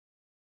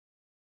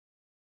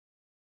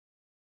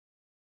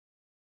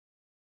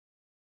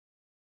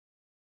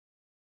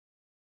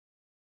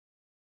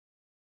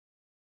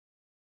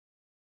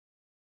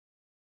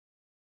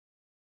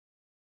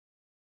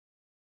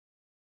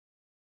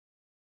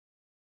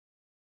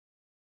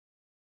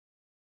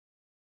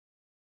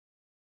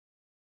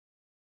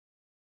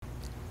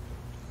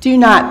Do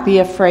not be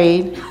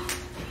afraid.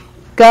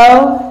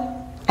 Go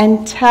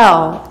and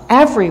tell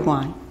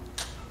everyone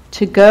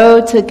to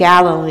go to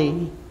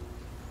Galilee.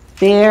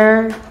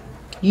 There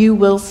you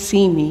will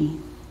see me."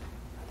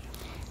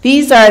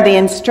 These are the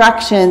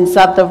instructions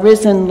of the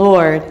risen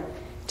Lord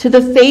to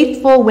the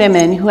faithful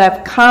women who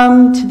have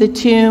come to the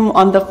tomb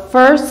on the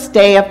first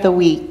day of the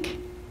week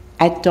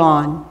at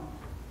dawn.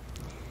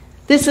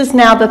 This is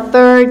now the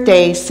third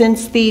day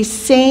since these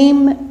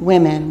same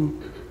women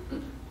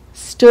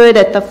stood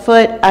at the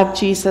foot of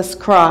Jesus'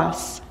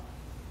 cross.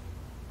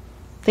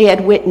 They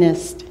had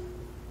witnessed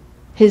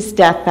his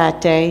death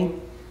that day.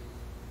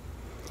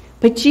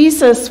 But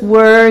Jesus'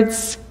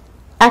 words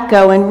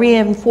echo and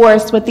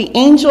reinforce what the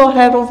angel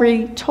had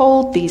already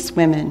told these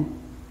women.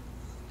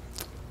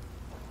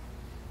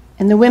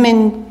 And the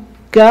women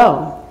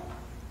go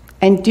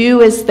and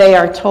do as they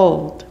are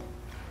told.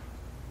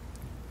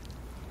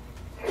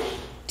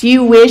 Do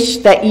you wish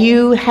that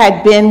you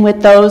had been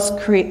with those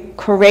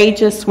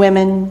courageous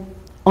women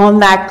on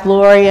that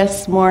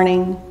glorious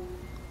morning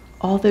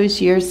all those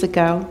years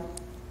ago?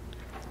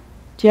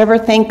 Do you ever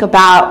think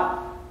about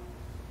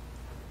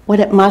what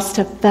it must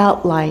have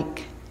felt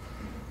like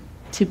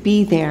to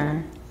be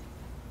there,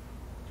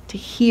 to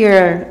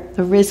hear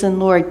the risen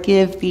Lord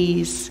give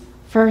these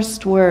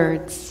first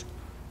words?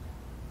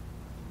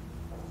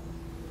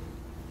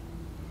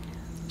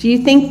 Do you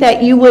think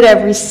that you would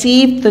have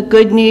received the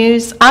good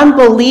news,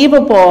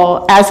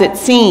 unbelievable as it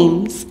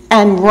seems,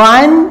 and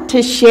run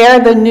to share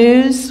the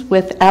news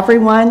with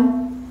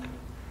everyone?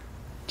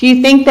 Do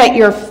you think that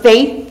your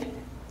faith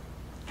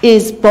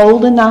is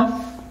bold enough?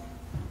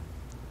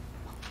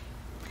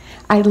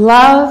 I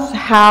love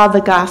how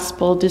the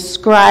gospel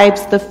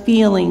describes the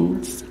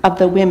feelings of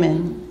the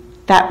women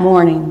that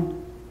morning.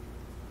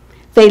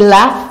 They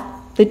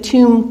left the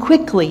tomb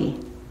quickly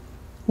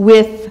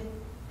with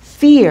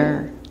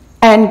fear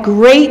and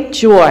great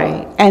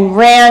joy and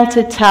ran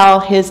to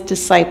tell his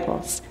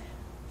disciples.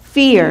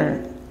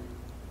 Fear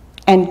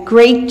and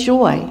great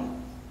joy,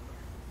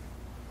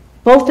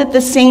 both at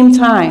the same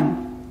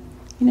time.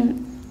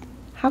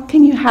 How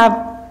can you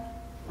have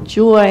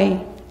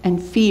joy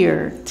and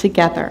fear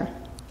together?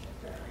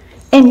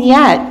 And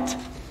yet,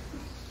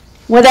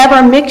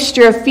 whatever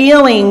mixture of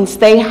feelings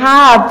they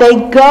have,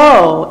 they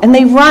go and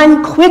they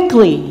run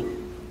quickly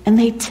and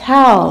they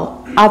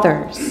tell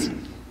others.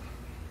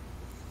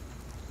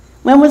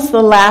 When was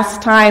the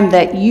last time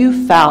that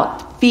you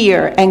felt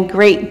fear and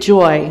great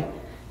joy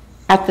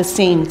at the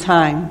same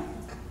time?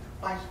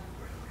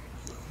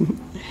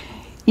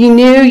 You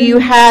knew you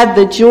had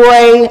the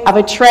joy of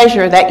a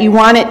treasure that you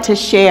wanted to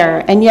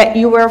share, and yet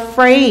you were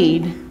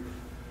afraid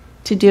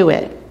to do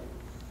it.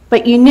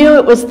 But you knew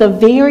it was the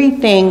very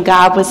thing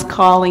God was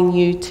calling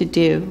you to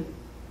do.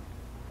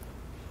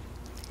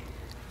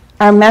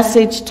 Our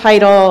message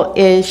title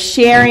is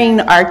Sharing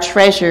Our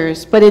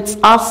Treasures, but it's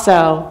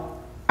also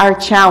our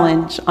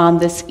challenge on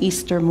this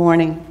Easter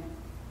morning.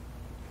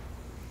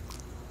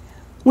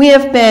 We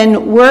have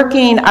been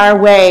working our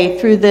way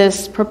through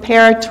this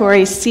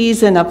preparatory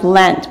season of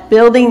Lent,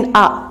 building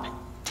up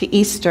to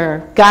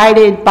Easter,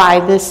 guided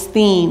by this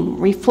theme,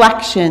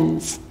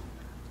 reflections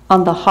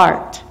on the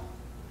heart.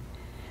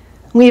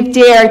 We've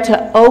dared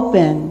to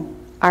open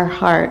our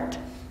heart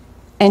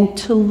and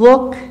to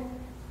look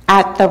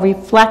at the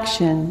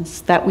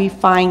reflections that we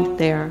find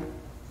there.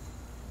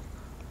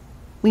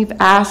 We've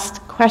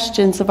asked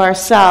questions of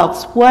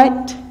ourselves.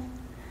 What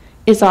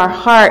is our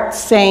heart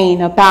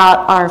saying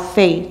about our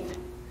faith?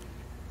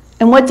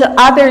 And what do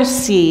others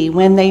see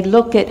when they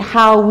look at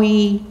how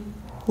we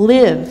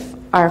live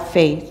our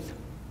faith?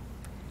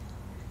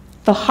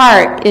 The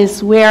heart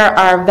is where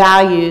our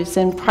values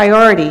and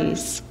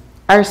priorities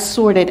are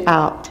sorted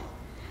out.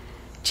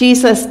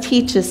 Jesus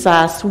teaches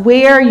us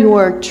where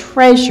your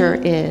treasure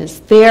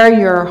is, there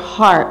your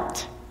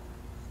heart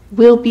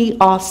will be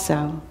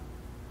also.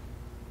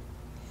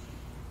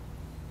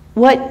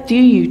 What do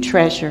you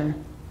treasure?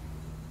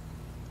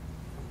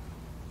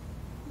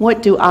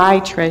 What do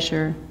I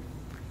treasure?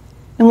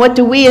 And what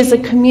do we as a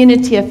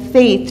community of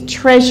faith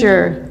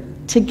treasure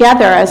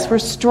together as we're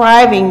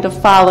striving to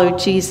follow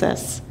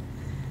Jesus?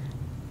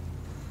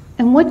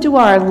 And what do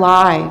our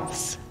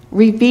lives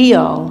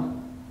reveal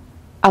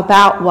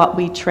about what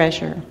we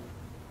treasure?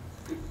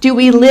 Do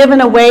we live in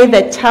a way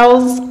that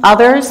tells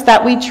others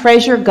that we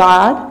treasure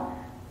God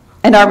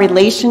and our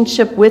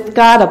relationship with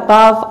God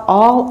above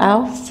all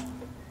else?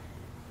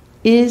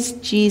 Is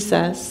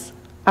Jesus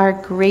our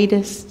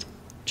greatest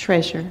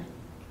treasure?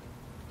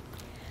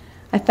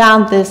 I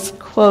found this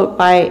quote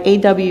by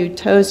A.W.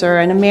 Tozer,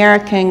 an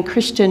American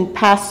Christian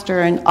pastor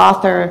and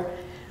author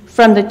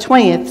from the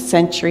 20th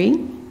century.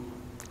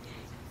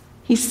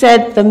 He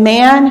said, "The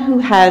man who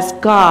has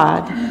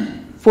God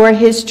for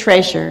his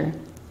treasure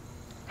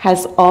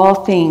has all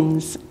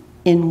things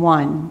in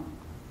one."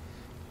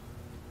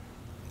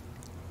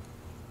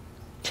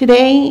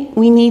 Today,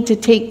 we need to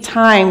take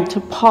time to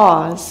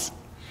pause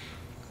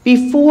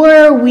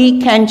before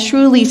we can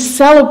truly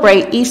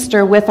celebrate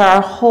Easter with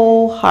our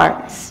whole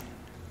hearts.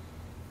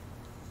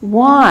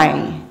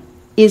 Why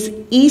is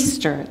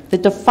Easter, the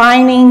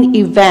defining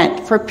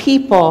event for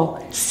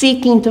people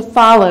seeking to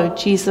follow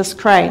Jesus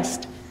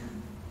Christ.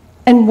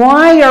 And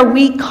why are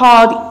we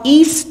called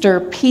Easter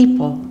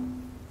people?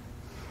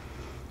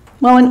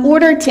 Well, in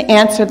order to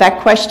answer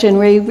that question,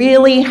 we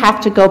really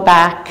have to go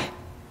back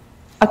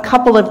a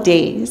couple of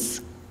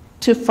days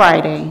to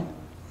Friday.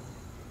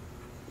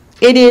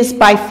 It is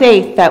by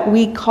faith that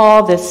we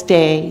call this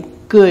day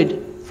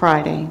Good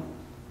Friday.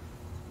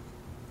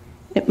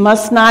 It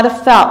must not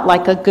have felt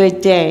like a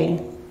good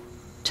day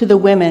to the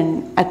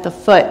women at the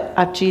foot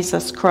of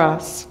Jesus'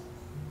 cross.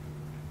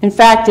 In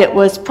fact, it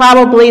was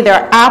probably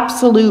their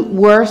absolute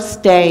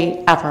worst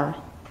day ever.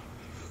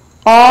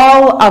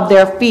 All of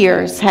their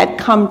fears had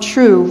come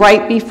true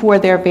right before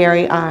their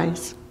very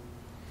eyes.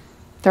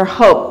 Their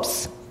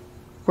hopes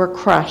were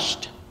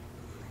crushed.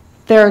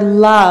 Their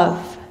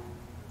love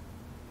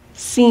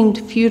seemed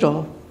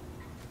futile,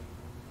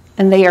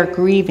 and they are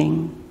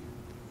grieving.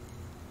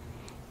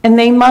 And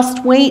they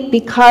must wait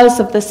because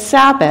of the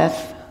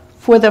Sabbath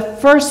for the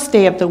first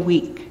day of the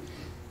week.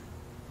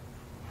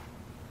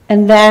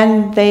 And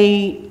then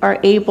they are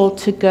able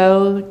to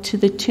go to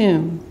the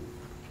tomb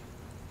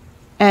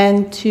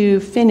and to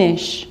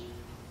finish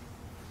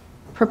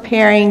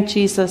preparing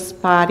Jesus'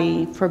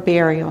 body for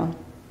burial.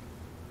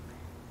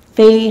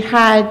 They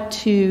had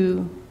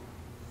to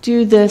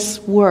do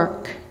this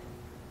work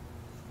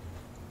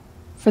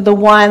for the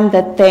one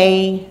that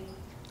they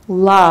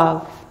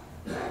love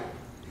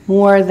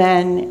more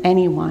than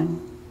anyone.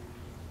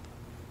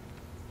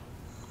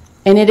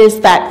 And it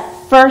is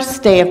that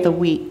first day of the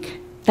week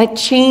that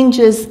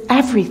changes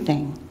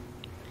everything.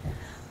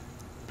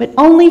 But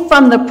only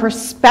from the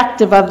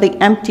perspective of the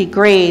empty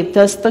grave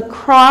does the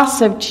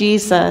cross of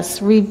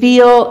Jesus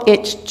reveal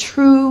its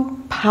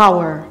true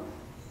power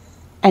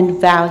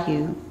and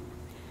value.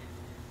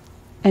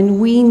 And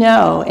we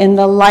know in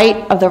the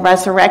light of the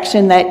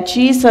resurrection that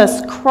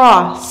Jesus'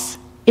 cross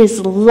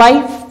is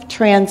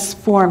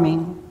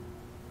life-transforming.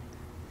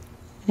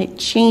 It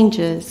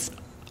changes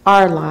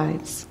our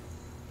lives.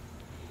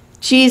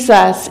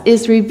 Jesus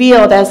is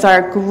revealed as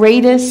our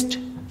greatest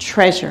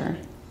treasure.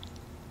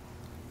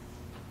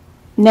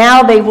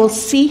 Now they will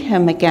see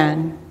him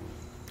again,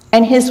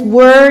 and his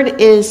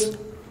word is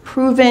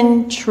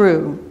proven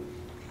true.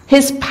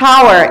 His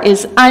power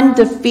is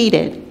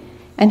undefeated,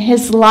 and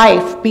his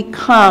life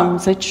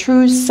becomes a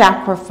true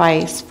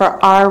sacrifice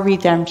for our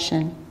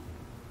redemption.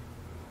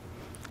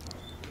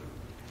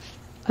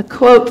 A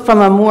quote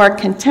from a more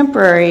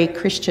contemporary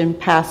Christian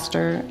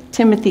pastor,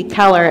 Timothy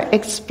Keller,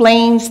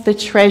 explains the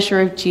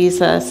treasure of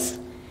Jesus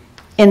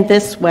in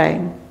this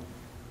way.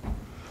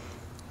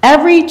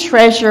 Every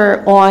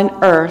treasure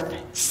on earth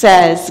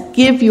says,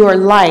 "Give your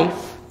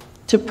life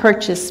to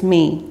purchase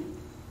me."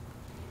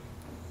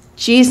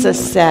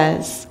 Jesus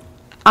says,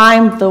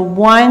 "I'm the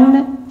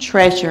one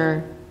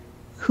treasure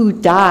who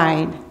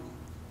died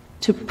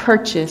to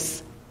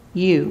purchase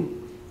you."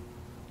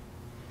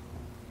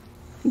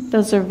 I think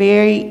those are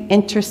very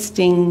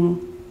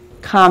interesting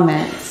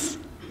comments.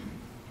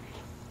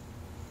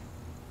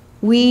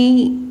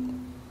 We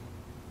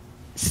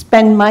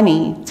spend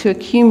money to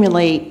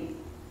accumulate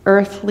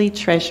earthly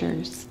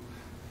treasures.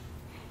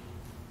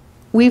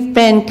 We've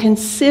been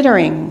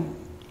considering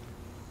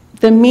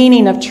the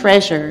meaning of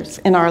treasures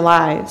in our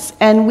lives,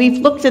 and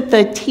we've looked at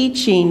the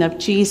teaching of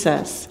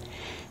Jesus.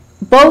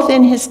 Both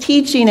in his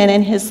teaching and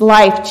in his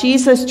life,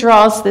 Jesus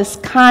draws this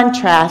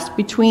contrast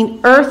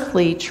between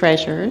earthly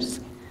treasures,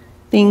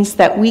 things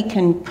that we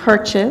can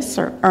purchase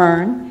or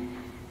earn,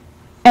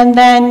 and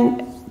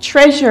then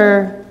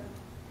treasure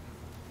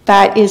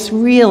that is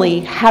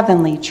really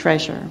heavenly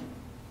treasure,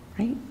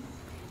 right?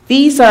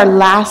 These are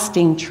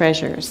lasting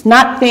treasures,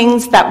 not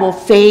things that will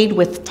fade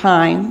with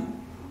time.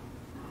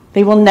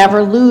 They will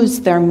never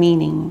lose their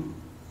meaning.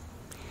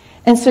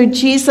 And so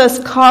Jesus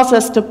calls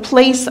us to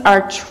place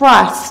our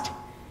trust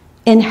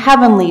in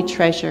heavenly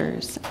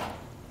treasures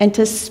and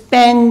to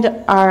spend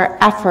our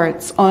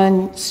efforts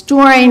on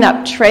storing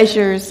up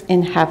treasures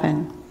in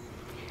heaven.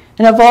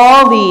 And of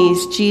all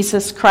these,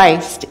 Jesus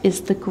Christ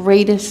is the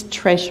greatest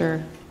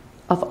treasure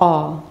of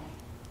all.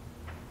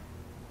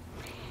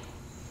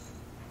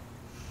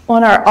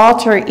 On our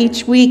altar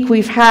each week,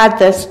 we've had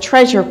this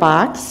treasure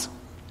box.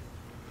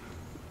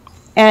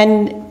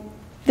 And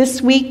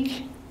this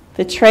week,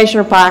 the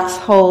treasure box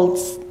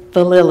holds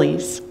the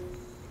lilies,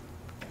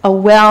 a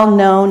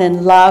well-known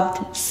and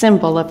loved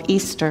symbol of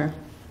Easter.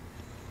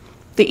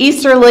 The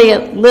Easter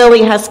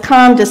lily has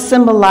come to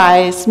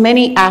symbolize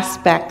many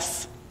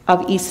aspects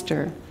of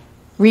Easter: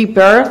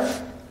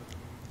 rebirth,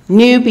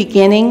 new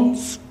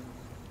beginnings,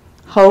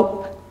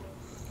 hope.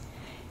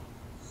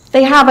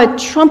 They have a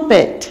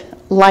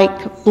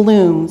trumpet-like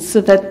bloom so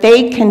that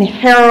they can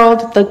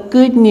herald the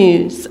good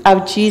news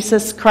of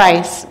Jesus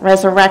Christ's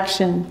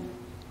resurrection.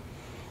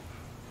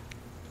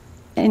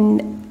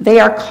 And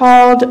they are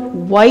called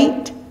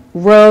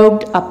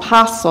white-robed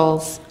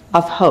apostles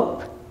of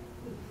hope.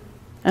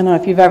 I don't know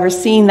if you've ever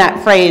seen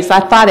that phrase. I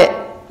thought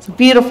it's a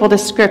beautiful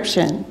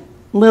description.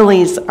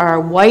 Lilies are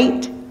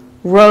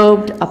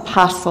white-robed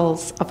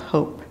apostles of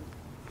hope.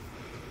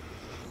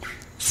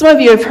 Some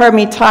of you have heard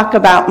me talk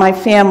about my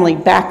family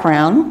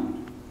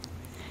background,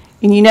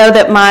 and you know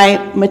that my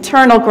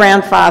maternal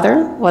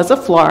grandfather was a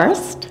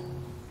florist,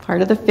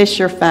 part of the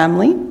Fisher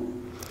family,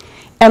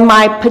 and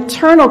my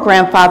paternal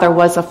grandfather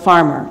was a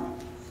farmer.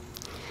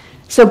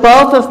 So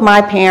both of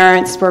my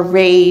parents were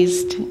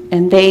raised,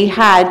 and they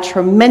had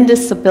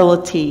tremendous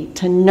ability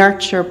to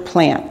nurture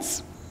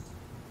plants.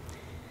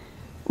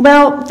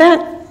 Well,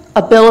 that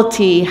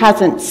ability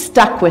hasn't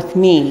stuck with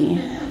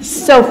me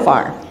so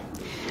far.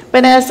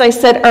 But as I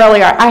said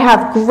earlier, I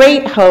have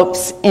great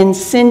hopes in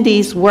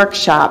Cindy's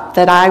workshop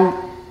that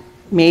I,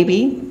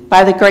 maybe,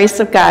 by the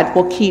grace of God,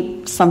 will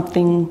keep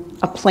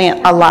a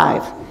plant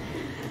alive.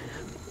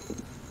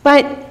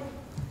 But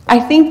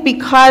I think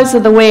because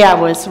of the way I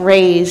was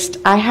raised,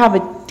 I have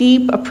a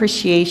deep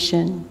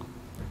appreciation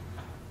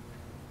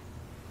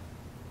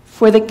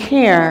for the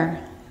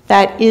care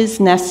that is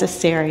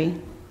necessary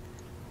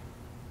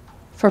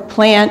for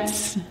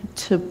plants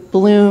to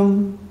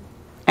bloom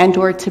and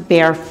or to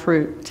bear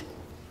fruit.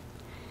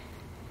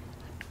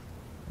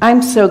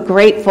 I'm so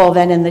grateful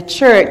that in the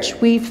church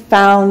we've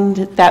found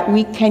that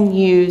we can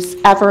use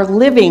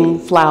ever-living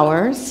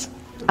flowers,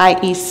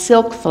 i.e.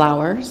 silk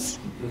flowers,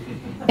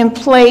 in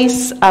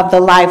place of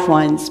the live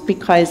ones,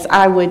 because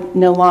I would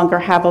no longer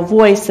have a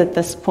voice at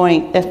this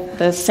point if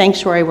the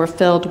sanctuary were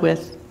filled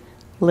with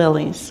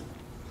lilies.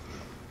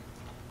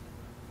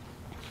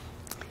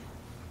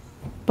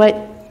 But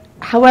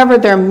however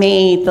they're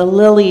made, the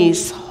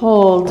lilies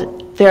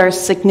hold their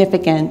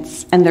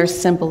significance and their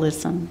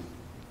symbolism.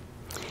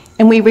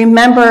 And we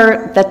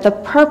remember that the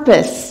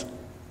purpose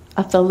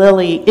of the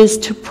lily is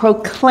to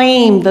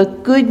proclaim the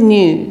good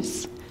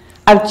news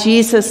of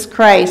Jesus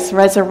Christ's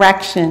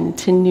resurrection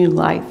to new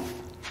life.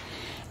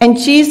 And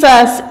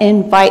Jesus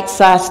invites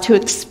us to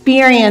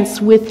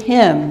experience with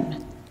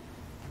him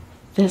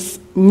this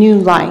new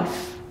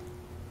life.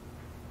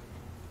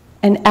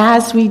 And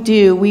as we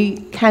do, we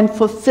can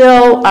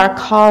fulfill our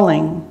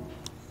calling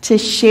to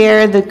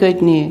share the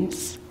good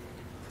news.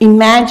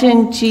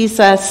 Imagine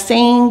Jesus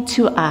saying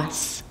to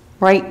us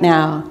right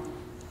now,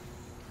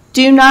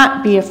 "Do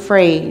not be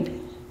afraid.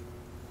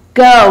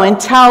 Go and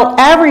tell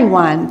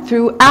everyone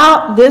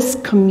throughout this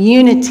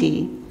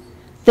community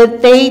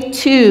that they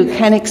too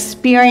can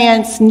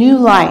experience new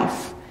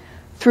life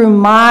through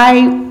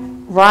my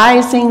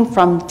rising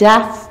from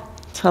death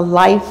to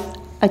life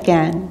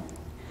again.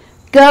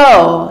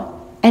 Go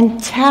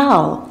and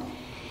tell,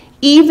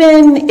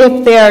 even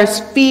if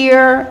there's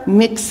fear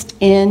mixed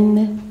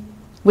in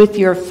with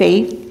your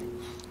faith,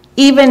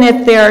 even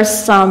if there's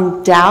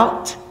some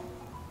doubt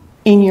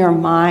in your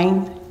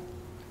mind,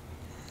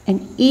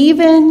 and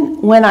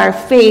even when our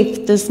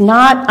faith does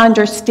not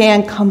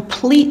understand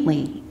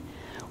completely,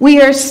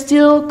 we are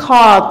still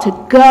called to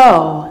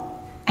go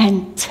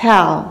and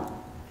tell.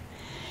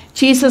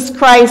 Jesus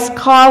Christ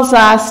calls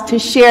us to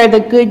share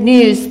the good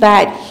news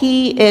that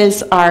he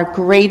is our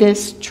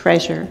greatest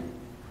treasure.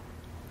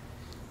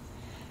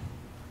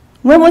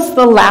 When was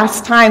the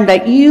last time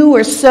that you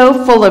were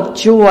so full of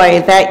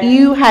joy that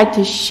you had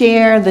to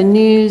share the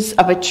news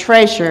of a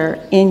treasure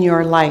in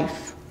your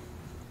life?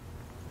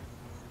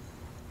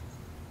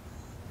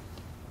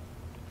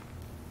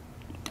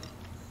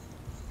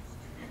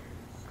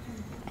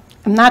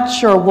 I'm not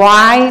sure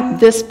why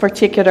this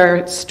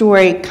particular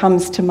story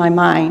comes to my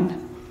mind,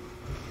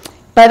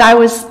 but I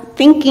was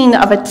thinking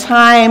of a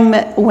time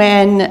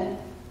when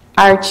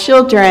our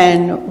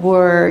children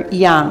were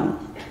young.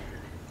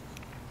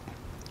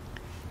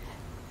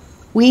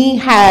 We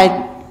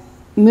had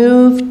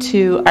moved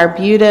to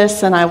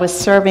Arbutus, and I was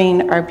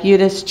serving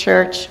Arbutus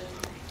Church,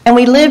 and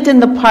we lived in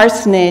the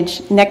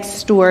parsonage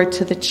next door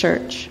to the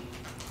church.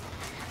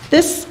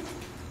 This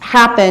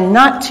happened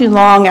not too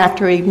long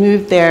after we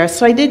moved there,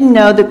 so I didn't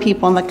know the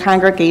people in the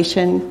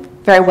congregation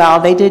very well.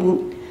 They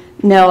didn't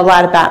know a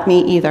lot about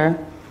me either.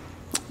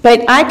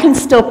 But I can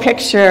still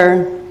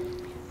picture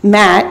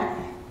Matt,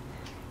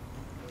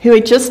 who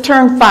had just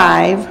turned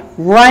 5,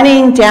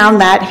 running down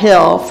that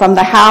hill from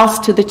the house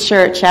to the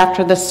church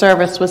after the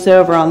service was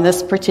over on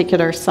this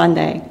particular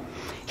Sunday.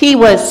 He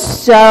was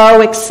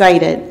so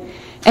excited.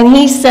 And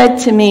he said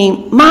to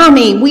me,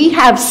 "Mommy, we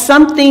have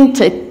something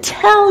to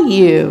tell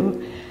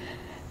you.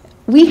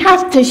 We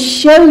have to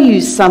show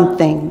you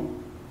something."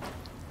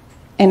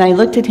 And I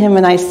looked at him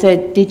and I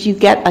said, "Did you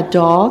get a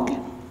dog?"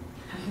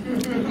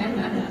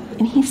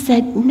 And he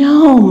said,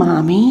 "No,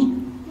 Mommy.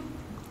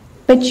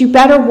 But you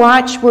better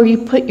watch where you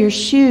put your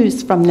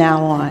shoes from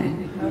now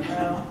on."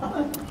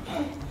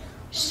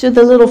 So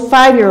the little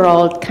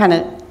 5-year-old kind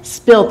of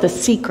spilled the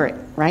secret,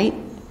 right?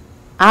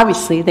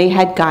 Obviously, they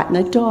had gotten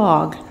a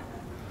dog.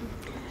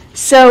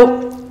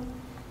 So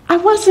I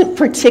wasn't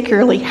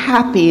particularly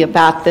happy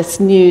about this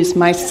news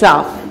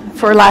myself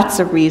for lots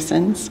of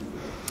reasons.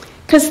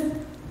 Because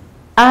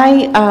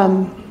I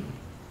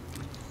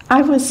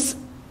was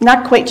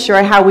not quite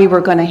sure how we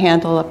were going to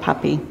handle a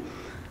puppy.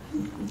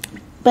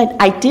 But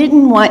I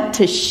didn't want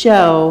to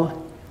show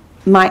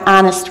my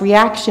honest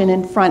reaction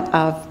in front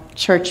of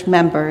church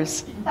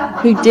members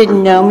who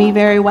didn't know me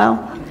very well.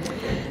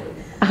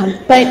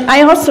 But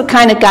I also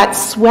kind of got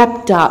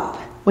swept up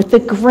with the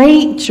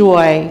great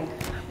joy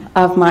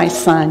of my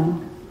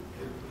son.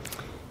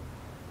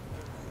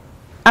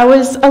 I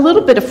was a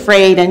little bit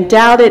afraid and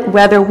doubted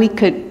whether we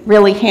could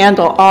really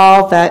handle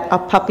all that a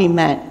puppy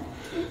meant.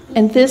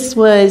 And this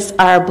was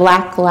our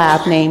black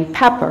lab named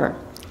Pepper.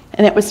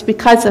 And it was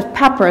because of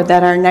Pepper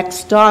that our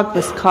next dog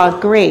was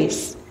called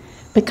Grace.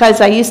 Because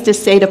I used to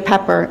say to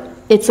Pepper,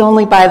 it's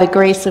only by the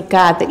grace of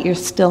God that you're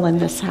still in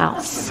this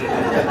house.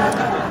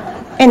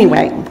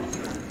 Anyway,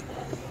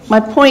 my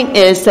point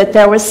is that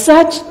there was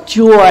such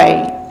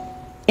joy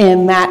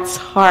in Matt's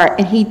heart,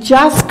 and he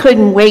just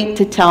couldn't wait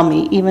to tell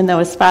me, even though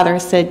his father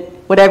said,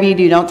 whatever you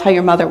do, don't tell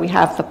your mother we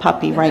have the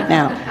puppy right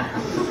now.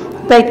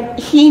 But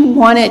he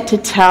wanted to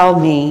tell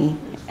me,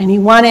 and he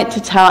wanted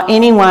to tell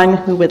anyone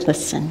who would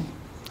listen.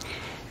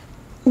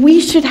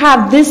 We should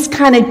have this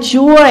kind of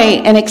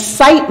joy and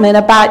excitement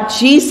about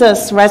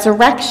Jesus'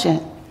 resurrection,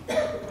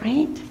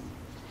 right?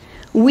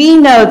 We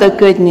know the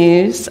good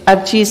news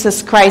of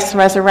Jesus Christ's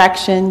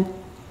resurrection,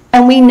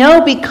 and we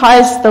know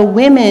because the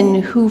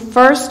women who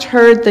first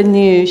heard the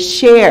news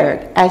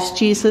shared as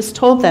Jesus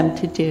told them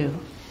to do.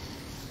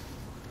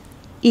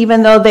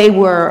 Even though they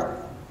were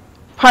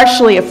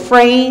partially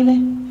afraid,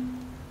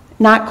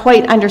 not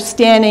quite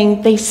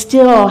understanding, they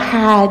still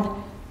had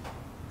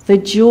the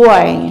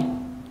joy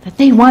that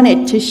they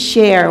wanted to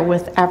share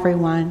with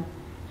everyone.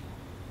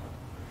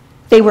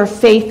 They were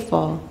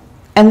faithful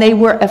and they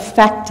were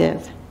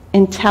effective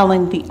in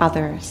telling the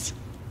others.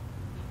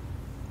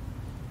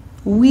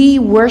 We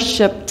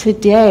worship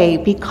today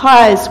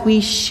because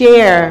we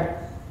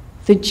share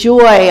the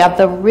joy of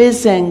the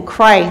risen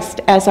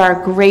Christ as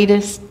our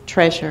greatest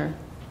treasure.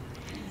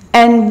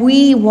 And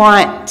we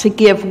want to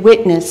give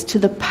witness to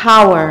the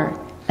power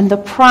and the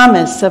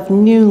promise of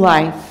new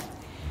life.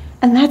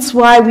 And that's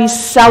why we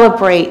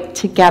celebrate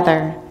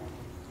together.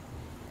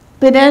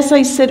 But as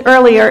I said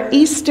earlier,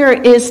 Easter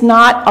is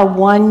not a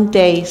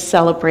one-day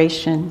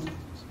celebration.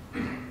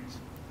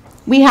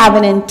 We have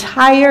an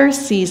entire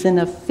season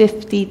of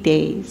 50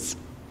 days.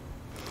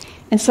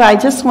 And so I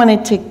just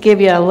wanted to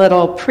give you a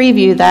little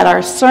preview that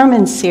our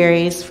sermon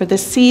series for the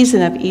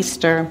season of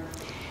Easter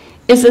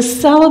is a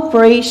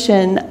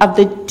celebration of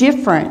the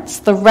difference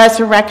the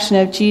resurrection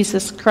of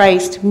Jesus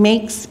Christ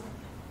makes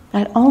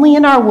not only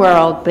in our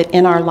world, but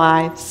in our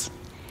lives.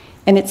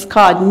 And it's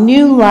called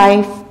New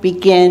Life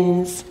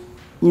Begins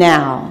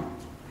Now.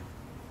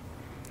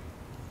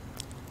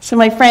 So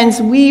my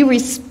friends, we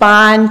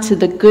respond to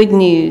the good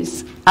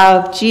news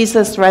of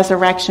Jesus'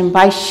 resurrection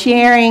by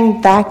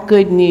sharing that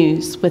good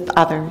news with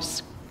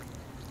others.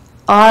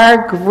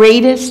 Our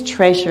greatest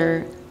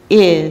treasure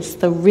is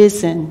the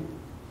risen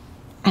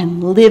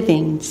and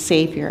living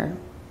Savior.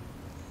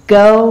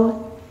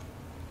 Go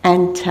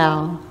and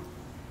tell.